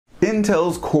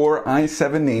Intel's Core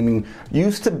i7 naming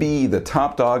used to be the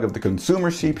top dog of the consumer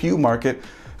CPU market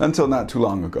until not too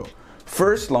long ago.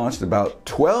 First launched about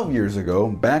 12 years ago,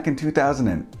 back in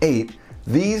 2008,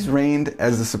 these reigned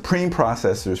as the supreme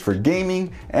processors for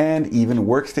gaming and even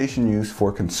workstation use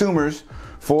for consumers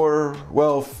for,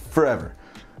 well, forever,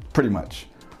 pretty much.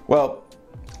 Well,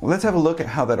 let's have a look at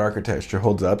how that architecture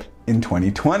holds up in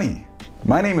 2020.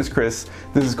 My name is Chris,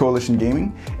 this is Coalition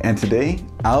Gaming, and today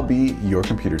I'll be your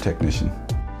computer technician.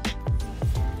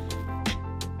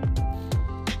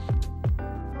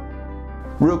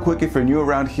 Real quick, if you're new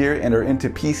around here and are into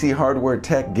PC hardware,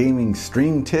 tech, gaming,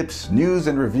 stream tips, news,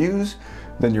 and reviews,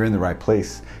 then you're in the right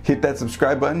place. Hit that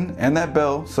subscribe button and that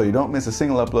bell so you don't miss a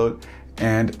single upload,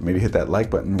 and maybe hit that like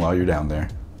button while you're down there.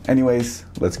 Anyways,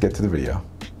 let's get to the video.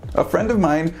 A friend of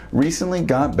mine recently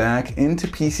got back into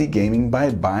PC gaming by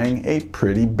buying a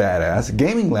pretty badass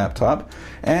gaming laptop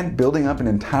and building up an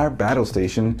entire battle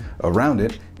station around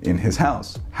it in his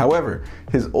house. However,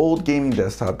 his old gaming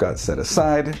desktop got set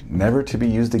aside, never to be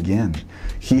used again.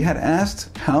 He had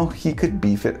asked how he could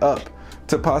beef it up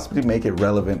to possibly make it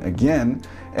relevant again,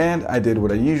 and I did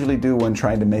what I usually do when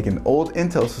trying to make an old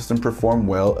Intel system perform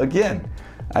well again.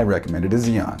 I recommended a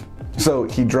Xeon. So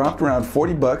he dropped around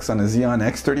 40 bucks on a Xeon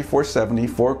X3470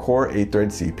 4-core 8-thread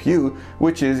CPU,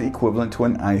 which is equivalent to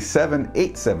an i7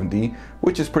 870,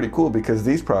 which is pretty cool because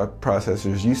these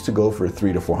processors used to go for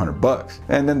 300 to 400 bucks.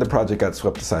 And then the project got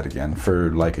swept aside again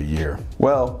for like a year.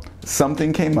 Well,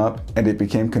 something came up and it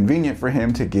became convenient for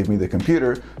him to give me the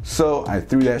computer, so I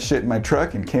threw that shit in my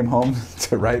truck and came home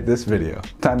to write this video.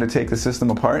 Time to take the system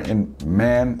apart, and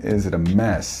man, is it a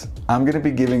mess. I'm gonna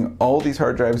be giving all these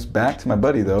hard drives back to my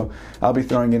buddy though. I'll be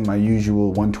throwing in my usual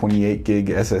 128 gig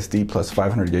SSD plus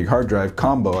 500 gig hard drive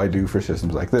combo I do for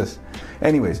systems like this.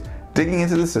 Anyways, digging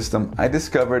into the system, I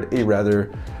discovered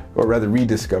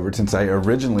rediscovered since I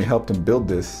originally helped him build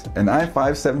this, an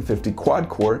i5-750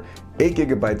 quad-core, 8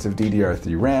 gigabytes of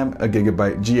DDR3 RAM, a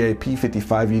gigabyte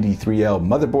GA-P55UD3L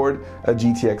motherboard, a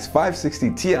GTX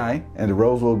 560 Ti, and a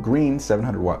Roswell Green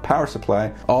 700 watt power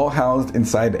supply, all housed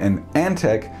inside an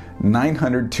Antec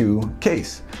 902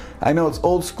 case. I know it's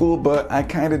old school, but I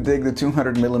kinda dig the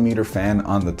 200mm fan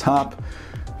on the top.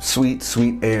 Sweet,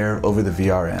 sweet air over the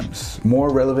VRMs.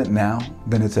 More relevant now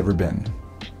than it's ever been.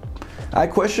 I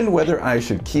questioned whether I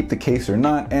should keep the case or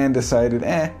not and decided,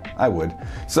 I would.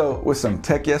 So with some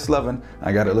tech yes lovin',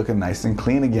 I got it looking nice and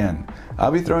clean again. I'll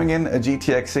be throwing in a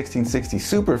GTX 1660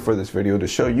 Super for this video to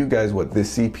show you guys what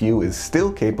this CPU is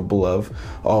still capable of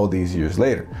all these years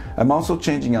later. I'm also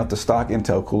changing out the stock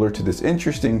Intel cooler to this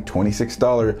interesting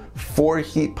 $26 4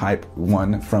 heat pipe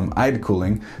one from IDE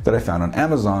Cooling that I found on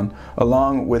Amazon,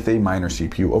 along with a minor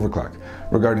CPU overclock.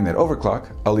 Regarding that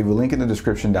overclock, I'll leave a link in the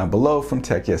description down below from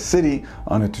Tech Yes City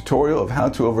on a tutorial of how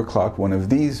to overclock one of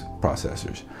these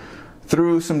processors.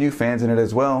 Threw some new fans in it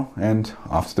as well, and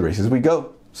off to the races we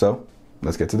go. So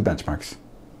let's get to the benchmarks.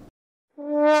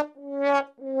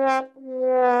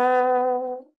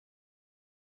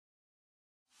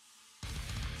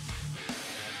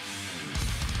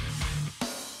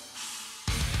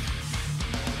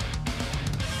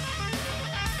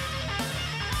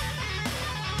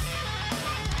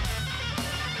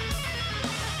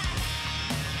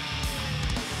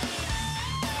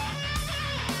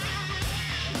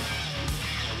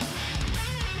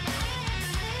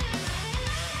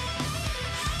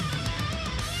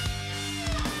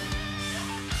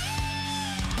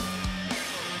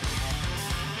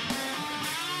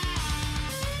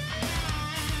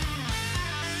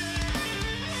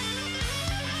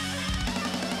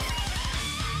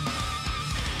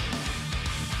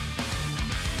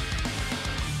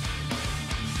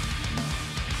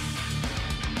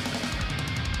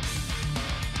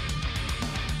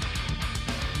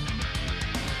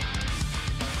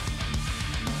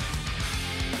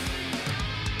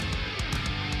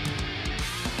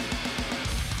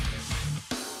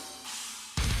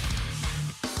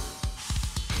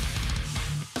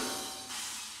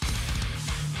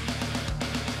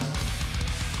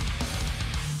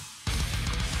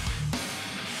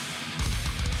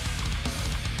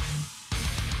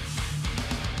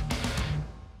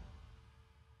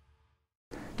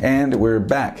 And we're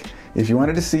back. If you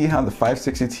wanted to see how the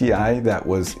 560 Ti that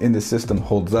was in the system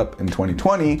holds up in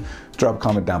 2020, drop a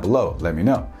comment down below, let me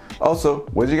know. Also,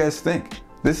 what do you guys think?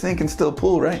 This thing can still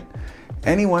pull, right?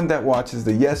 Anyone that watches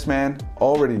the Yes Man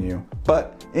already knew,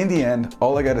 but in the end,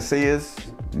 all I gotta say is,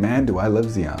 man, do I love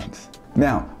Xeons.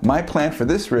 Now, my plan for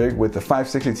this rig with the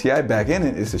 560 Ti back in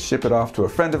it is to ship it off to a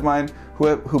friend of mine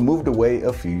who moved away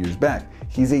a few years back.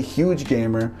 he's a huge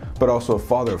gamer, but also a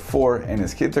father of 4, and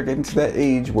his kids are getting to that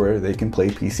age where they can play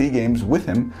PC games with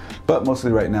him, but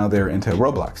mostly right now they're into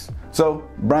Roblox. So,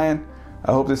 Brian,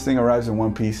 I hope this thing arrives in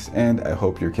one piece, and I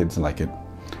hope your kids like it.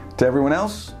 To everyone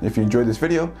else, if you enjoyed this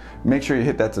video, make sure you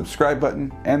hit that subscribe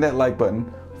button and that like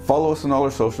button. Follow us on all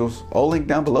our socials, all linked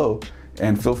down below,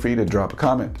 and feel free to drop a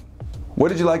comment. What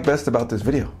did you like best about this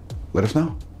video? Let us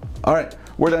know. All right,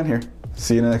 we're done here.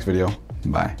 See you in the next video.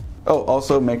 Bye. Oh,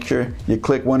 also make sure you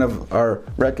click one of our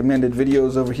recommended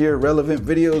videos over here, relevant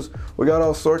videos. We got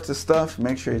all sorts of stuff.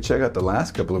 Make sure you check out the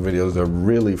last couple of videos. They're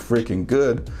really freaking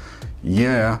good.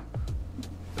 Yeah.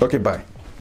 Okay, bye.